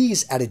get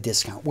these at a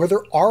discount? Well,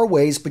 there are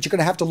ways, but you're going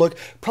to have to look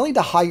probably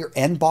to higher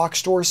end box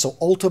stores. So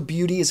Ulta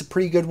Beauty is a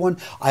pretty good one.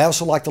 I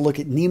also like to look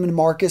at Neiman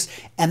Marcus.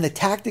 And the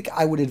tactic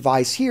I would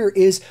advise here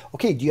is,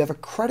 okay, do you have a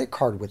credit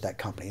card with that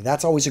company?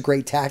 That's always a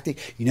great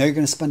tactic. You know you're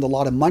going to spend a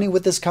lot of money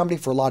with this company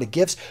for a lot of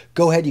gifts.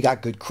 Go ahead, you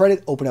got good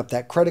credit, open up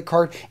that credit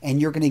card,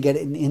 and you're going to get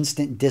an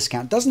instant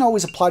discount. Doesn't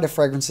always apply to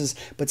fragrances,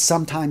 but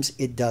sometimes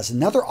it does.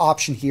 Another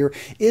option here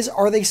is,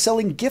 are they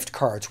selling gift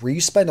cards where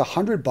you spend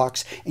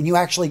 $100 and you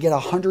actually get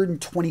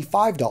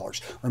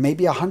 $125 or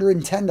maybe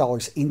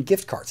 $110 in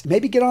gift cards?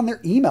 Maybe get on their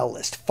email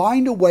list.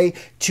 Find a way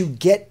to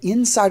get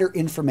insider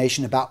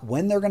information about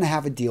when they're going to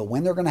have a deal,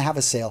 when they're going to have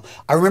a sale.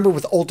 I remember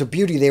with Ulta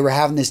Beauty, they were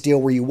having this deal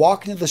where you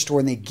walk into the store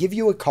and they give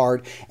you a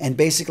card, and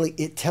basically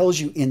it tells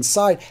you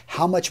inside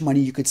how much money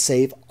you could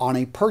save on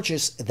a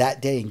purchase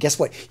that day. And guess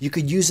what? You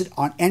could use it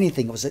on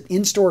anything. It was an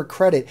in-store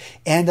credit,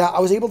 and I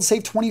was able to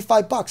save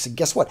 $25. And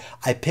guess what?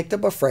 I picked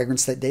up a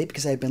fragrance that day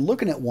because I had been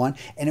looking at one,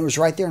 and it was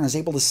right there, and I was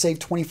able to save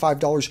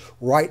 $25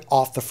 right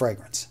off the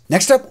fragrance.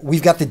 Next up,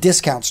 we've got the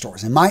discount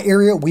stores. In my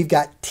area, we've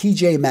got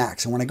TJ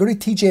Maxx. And when I go to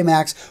TJ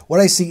Maxx, what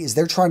I see is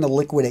they're trying to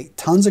liquidate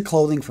tons of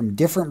clothing from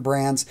different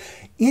brands.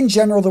 In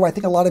general, though, I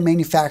think a lot of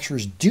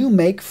manufacturers do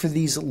make for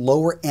these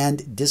lower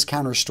end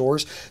discounter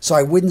stores. So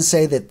I wouldn't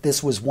say that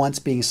this was once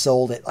being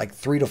sold at like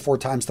 3 to 4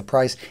 times the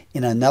price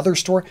in another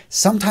store.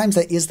 Sometimes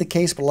that is the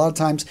case, but a lot of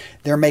times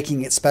they're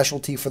making it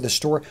specialty for the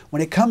store.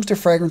 When it comes to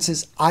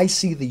fragrances, I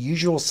see the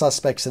usual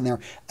suspects in there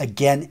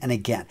again and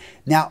again.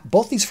 Now,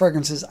 both these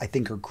fragrances I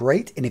think are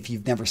great. And if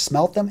you've never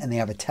smelt them and they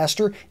have a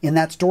tester in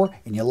that store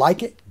and you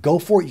like it, go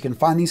for it. You can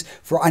find these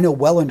for, I know,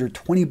 well under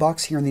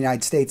 $20 here in the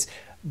United States.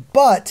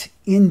 But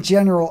in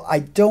general, I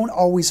don't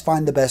always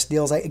find the best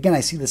deals. Again,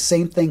 I see the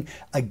same thing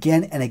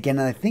again and again.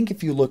 And I think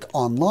if you look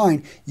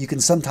online, you can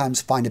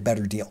sometimes find a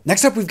better deal.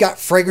 Next up, we've got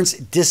fragrance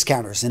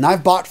discounters. And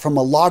I've bought from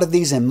a lot of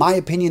these. In my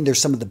opinion, they're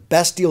some of the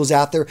best deals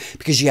out there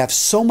because you have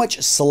so much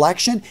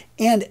selection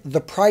and the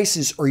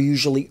prices are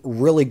usually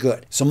really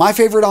good. So my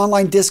favorite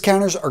online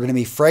discounters are going to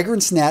be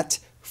Fragrance Net,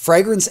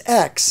 Fragrance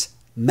X,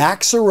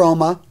 Max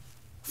Aroma,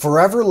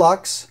 Forever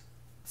Luxe,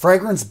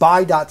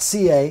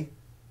 FragranceBuy.ca,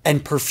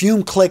 and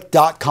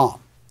PerfumeClick.com.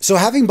 So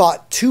having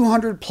bought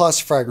 200 plus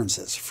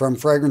fragrances from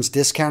fragrance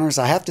discounters,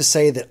 I have to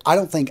say that I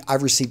don't think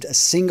I've received a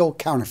single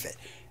counterfeit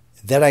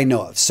that I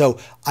know of. So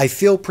I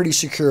feel pretty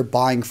secure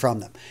buying from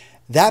them.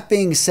 That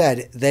being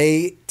said,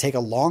 they take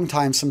a long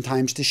time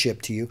sometimes to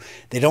ship to you.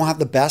 They don't have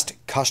the best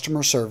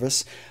customer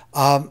service.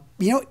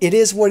 You know, it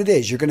is what it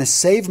is. You're going to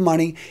save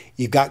money.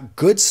 You've got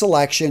good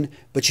selection,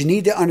 but you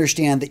need to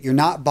understand that you're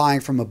not buying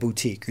from a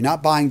boutique. You're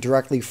not buying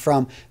directly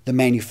from the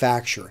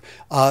manufacturer.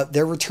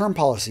 Their return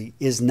policy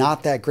is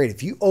not that great.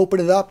 If you open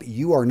it up,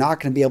 you are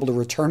not going to be able to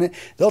return it.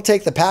 They'll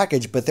take the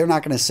package, but they're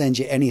not going to send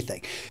you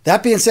anything.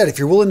 That being said, if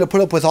you're willing to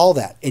put up with all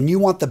that and you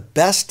want the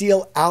best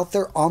deal out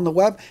there on the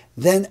web,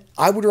 then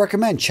I would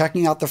recommend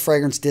checking out the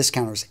fragrance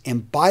discounters.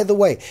 And by the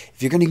way, if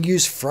you're going to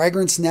use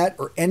Fragrance Net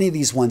or any of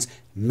these ones,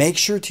 make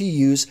sure to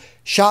use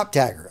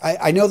ShopTagger.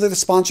 I know they're the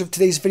sponsor of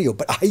today's video,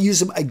 but I use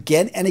them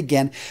again and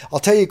again. I'll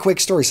tell you a quick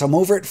story. So I'm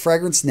over at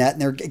Fragrance Net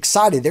and they're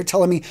excited. They're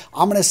telling me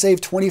I'm going to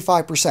save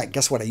 25%.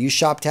 Guess what? I use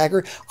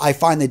ShopTagger. I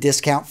find the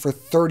discount for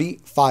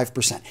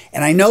 35%.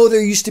 And I know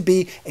there used to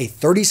be a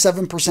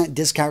 37%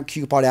 discount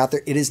coupon out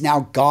there. It is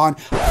now gone.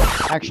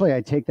 Actually,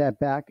 I take that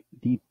back.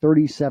 The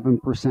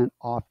 37%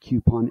 off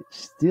coupon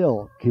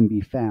still can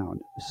be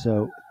found.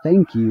 So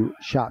thank you,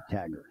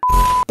 ShopTagger.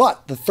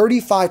 But the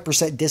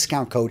 35%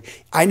 discount code,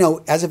 I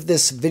know as of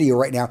this video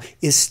right now,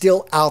 is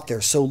still out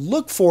there. So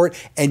look for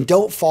it and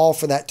don't fall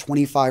for that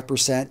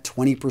 25%,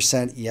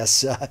 20%.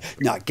 Yes,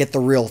 no, get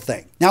the real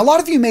thing. Now, a lot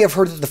of you may have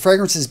heard that the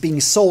fragrances being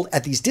sold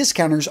at these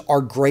discounters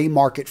are gray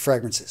market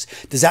fragrances.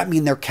 Does that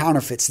mean they're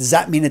counterfeits? Does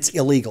that mean it's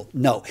illegal?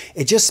 No,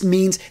 it just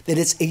means that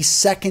it's a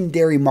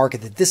secondary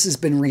market, that this has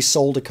been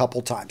resold a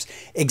couple times.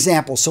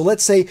 Example, so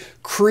let's say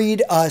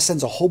Creed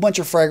sends a whole bunch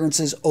of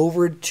fragrances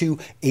over to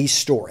a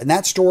store, and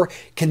that store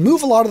can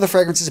move a lot of the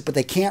fragrances, but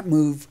they can't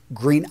move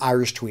Green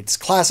Irish Tweed. It's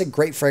classic,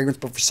 great fragrance,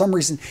 but for some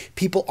reason,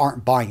 people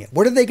aren't buying it.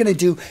 What are they going to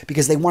do?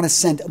 Because they want to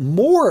send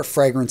more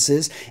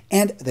fragrances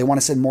and they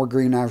want to send more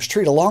Green Irish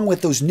Tweed, along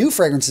with those new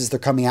fragrances they're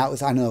coming out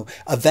with, I don't know,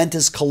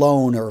 Aventus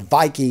Cologne or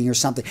Viking or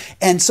something.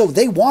 And so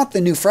they want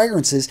the new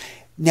fragrances.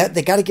 Now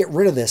they got to get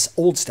rid of this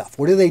old stuff.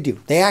 What do?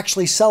 They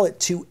actually sell it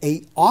to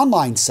an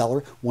online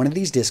seller, one of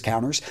these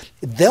discounters.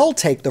 They'll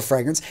take the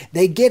fragrance.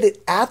 They get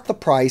it at the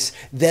price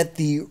that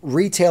the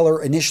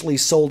retailer initially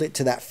sold it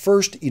to that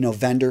first,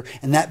 vendor,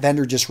 and that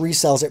vendor just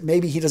resells it.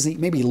 Maybe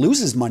he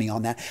loses money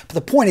on that. But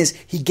the point is,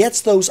 he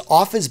gets those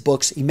off his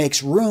books. He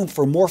makes room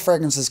for more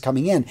fragrances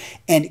coming in,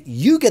 and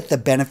you get the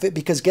benefit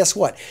because guess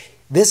what?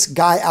 This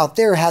guy out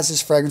there has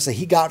this fragrance that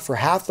he got for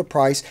half the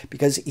price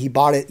because he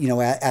bought it,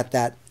 at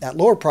that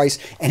lower price,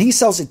 and he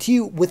sells it to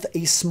you with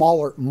a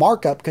smaller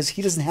markup because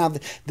he doesn't have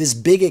this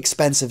big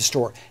expensive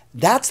store.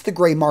 That's the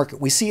gray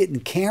market. We see it in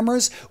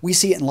cameras. We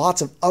see it in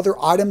lots of other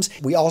items.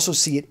 We also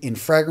see it in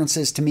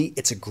fragrances. To me,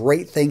 it's a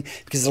great thing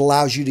because it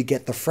allows you to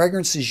get the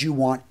fragrances you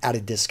want at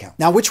a discount.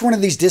 Now, which one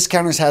of these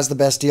discounters has the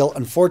best deal?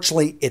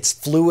 Unfortunately, it's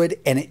fluid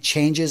and it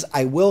changes.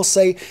 I will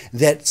say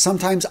that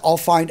sometimes I'll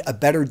find a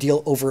better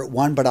deal over at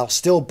one, but I'll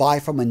still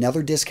buy from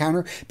another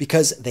discounter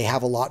because they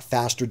have a lot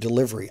faster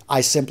delivery.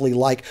 I simply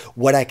like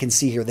what I can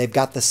see here. They've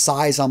got the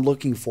size I'm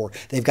looking for.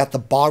 They've got the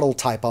bottle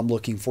type I'm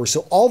looking for.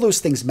 So all those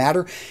things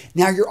matter.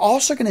 Now, you're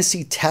also going to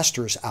see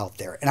testers out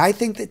there, and I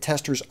think that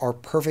testers are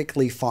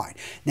perfectly fine.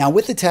 Now,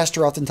 with the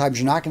tester, oftentimes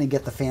you're not going to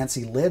get the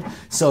fancy lid.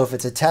 So if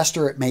it's a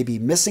tester, it may be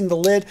missing the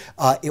lid.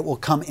 It will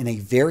come in a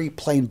very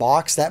plain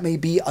box. That may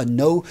be a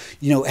no,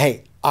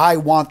 hey, I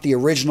want the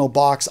original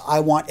box. I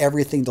want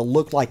everything to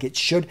look like it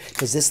should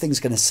because this thing's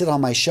going to sit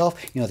on my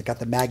shelf. They've got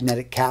the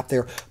magnetic cap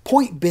there.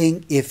 Point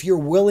being, if you're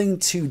willing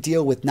to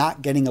deal with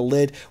not getting a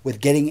lid,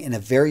 with getting in a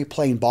very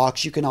plain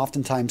box, you can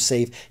oftentimes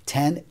save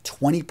 10,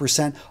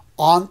 20%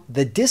 on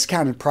the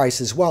discounted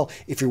price as well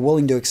if you're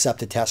willing to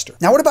accept a tester.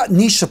 Now, what about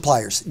niche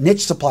suppliers,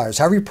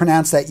 however you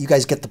pronounce that, you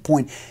guys get the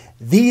point.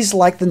 These,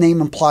 like the name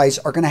implies,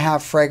 are going to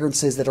have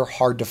fragrances that are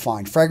hard to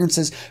find.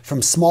 Fragrances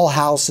from small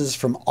houses,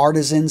 from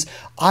artisans.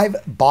 I've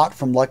bought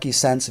from Lucky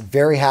Scents,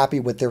 very happy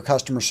with their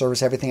customer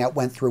service, everything I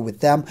went through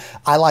with them.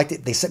 I liked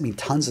it. They sent me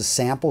tons of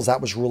samples.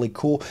 That was really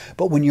cool.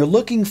 But when you're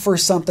looking for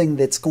something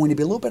that's going to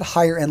be a little bit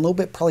higher and a little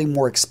bit probably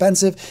more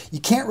expensive, you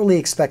can't really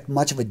expect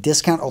much of a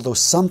discount, although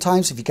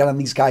sometimes if you get on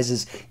these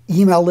guys'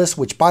 email list,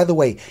 which by the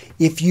way,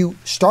 if you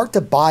start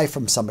to buy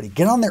from somebody,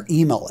 get on their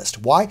email list.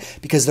 Why?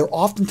 Because they're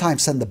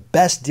oftentimes send the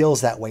best deals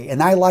that way.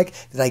 And I like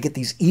that I get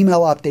these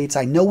email updates.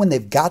 I know when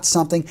they've got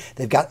something,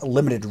 they've got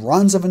limited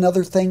runs of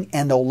another thing,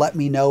 and they'll let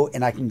me know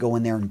and I can go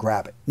in there and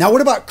grab it. Now,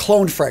 what about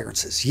clone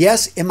fragrances?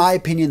 Yes, in my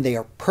opinion, they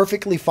are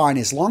perfectly fine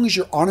as long as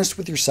you're honest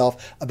with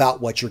yourself about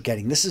what you're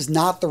getting. This is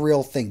not the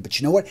real thing, but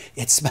you know what?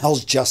 It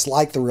smells just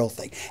like the real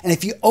thing. And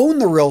if you own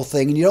the real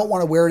thing and you don't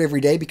want to wear it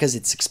every day because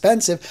it's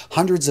expensive,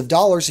 hundreds of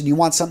dollars, and you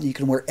want something you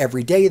can wear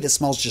every day that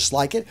smells just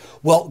like it,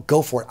 well,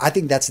 go for it. I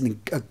think that's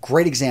a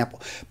great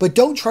example. But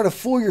don't try to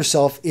fool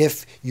yourself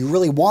if you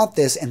really want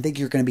this and think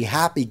you're going to be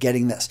happy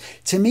getting this.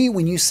 To me,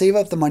 when you save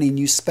up the money and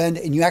you spend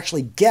and you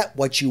actually get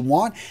what you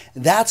want,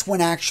 that's when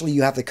actually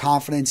you have the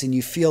confidence and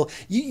you feel,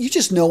 you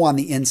just know on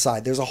the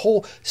inside. There's a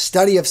whole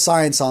study of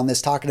science on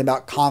this talking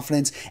about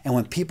confidence, and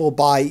when people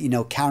buy,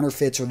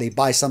 counterfeits, or they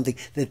buy something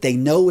that they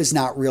know is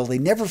not real, they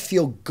never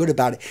feel good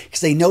about it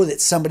because they know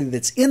that somebody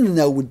that's in the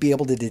know would be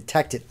able to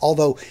detect it.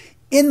 Although,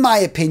 in my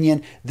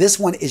opinion, this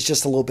one is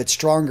just a little bit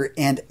stronger,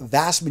 and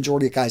vast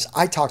majority of guys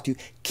I talk to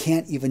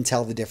can't even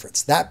tell the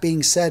difference. That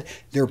being said,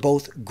 they're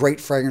both great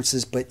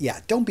fragrances, but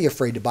yeah, don't be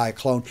afraid to buy a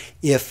clone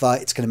if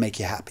it's going to make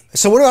you happy.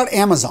 So what about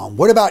Amazon?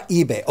 What about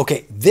eBay?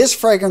 Okay, this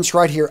fragrance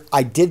right here,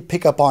 I did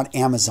pick up on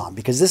Amazon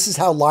because this is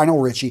how Lionel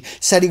Richie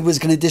said he was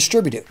going to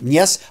distribute it. And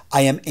yes,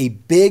 I am a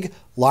big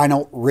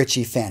Lionel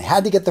Richie fan.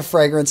 Had to get the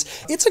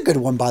fragrance. It's a good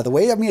one, by the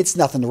way. I mean, it's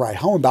nothing to write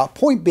home about.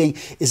 Point being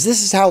is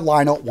this is how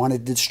Lionel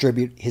wanted to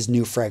distribute his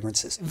new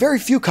fragrances. Very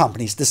few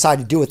companies decide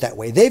to do it that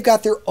way. They've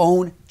got their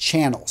own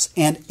channels,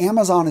 and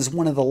Amazon is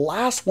one of the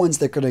last ones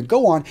they're going to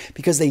go on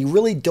because they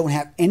really don't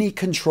have any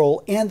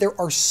control, and there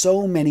are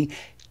so many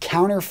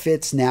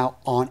counterfeits now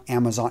on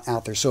Amazon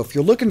out there. So if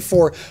you're looking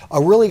for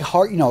a really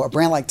hard, a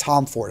brand like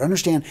Tom Ford,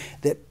 understand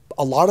that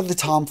a lot of the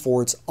Tom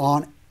Fords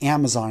on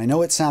Amazon, I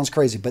know it sounds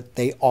crazy, but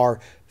they are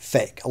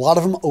fake. A lot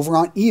of them over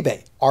on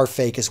eBay are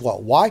fake as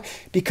well. Why?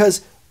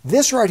 Because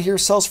this right here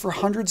sells for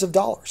hundreds of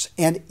dollars,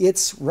 and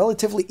it's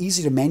relatively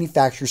easy to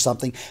manufacture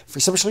something, for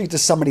especially to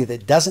somebody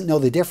that doesn't know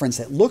the difference,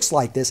 that looks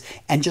like this,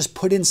 and just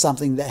put in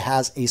something that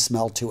has a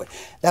smell to it.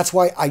 That's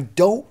why I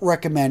don't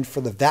recommend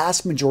for the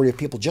vast majority of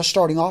people just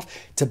starting off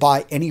to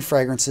buy any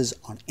fragrances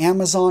on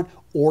Amazon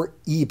or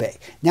eBay.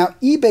 Now,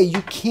 eBay,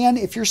 you can,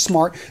 if you're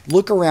smart,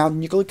 look around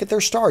and you can look at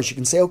their stars. You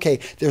can say, okay,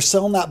 they're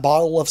selling that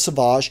bottle of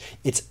Sillage.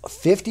 It's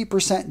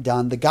 50%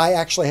 done. The guy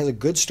actually has a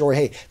good story.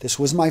 Hey, this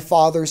was my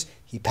father's.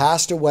 He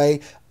passed away.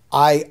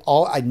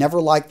 I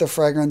never liked the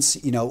fragrance.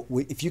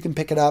 If you can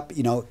pick it up,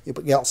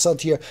 I'll sell it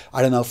to you,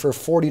 I don't know, for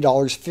 $40,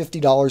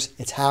 $50.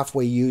 It's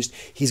halfway used.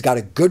 He's got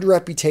a good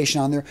reputation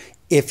on there.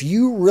 If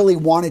you really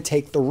want to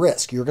take the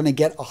risk, you're going to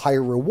get a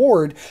higher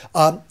reward,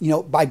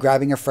 by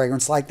grabbing a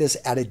fragrance like this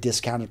at a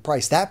discounted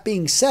price. That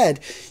being said,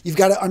 you've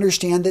got to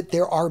understand that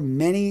there are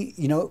many,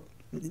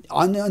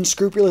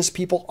 unscrupulous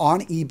people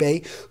on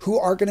eBay who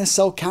are going to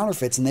sell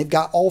counterfeits, and they've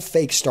got all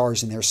fake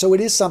stars in there. So it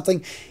is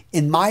something,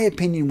 in my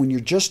opinion, when you're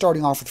just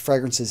starting off with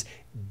fragrances,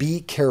 be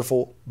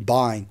careful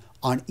buying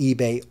on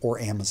eBay or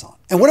Amazon.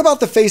 And what about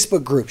the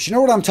Facebook groups? You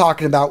know what I'm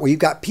talking about, where you've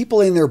got people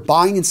in there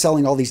buying and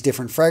selling all these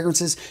different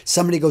fragrances.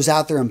 Somebody goes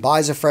out there and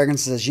buys a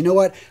fragrance and says, you know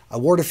what? I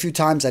wore it a few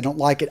times. I don't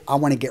like it. I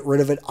want to get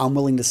rid of it. I'm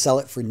willing to sell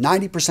it for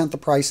 90% the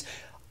price.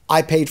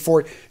 I paid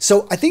for it.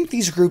 So I think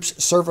these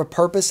groups serve a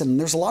purpose, and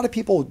there's a lot of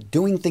people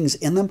doing things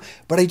in them,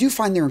 but I do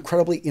find they're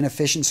incredibly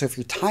inefficient. So if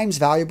your time's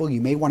valuable, you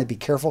may want to be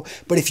careful.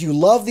 But if you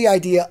love the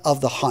idea of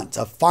the hunt,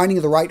 of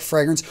finding the right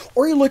fragrance,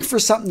 or you're looking for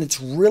something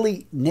that's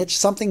really niche,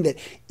 something that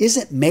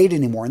isn't made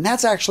anymore, and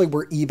that's actually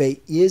where eBay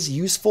is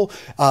useful,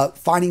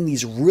 finding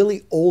these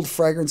really old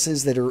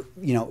fragrances that are,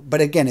 but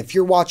again, if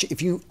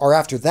you are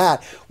after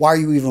that, why are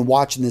you even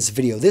watching this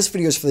video? This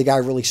video is for the guy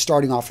really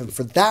starting off, and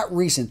for that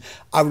reason,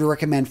 I would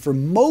recommend for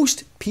most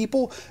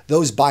people,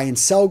 those buy and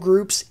sell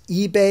groups,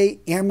 eBay,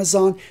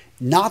 Amazon,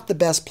 not the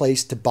best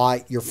place to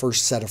buy your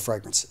first set of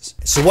fragrances.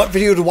 So what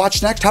video to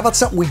watch next? How about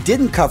something we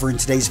didn't cover in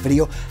today's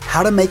video?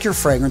 How to make your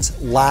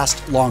fragrance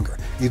last longer.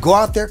 You go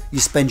out there, you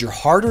spend your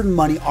hard-earned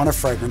money on a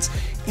fragrance,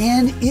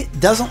 and it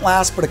doesn't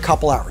last but a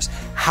couple hours.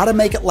 How to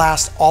make it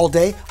last all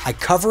day? I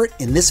cover it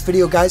in this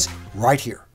video, guys, right here.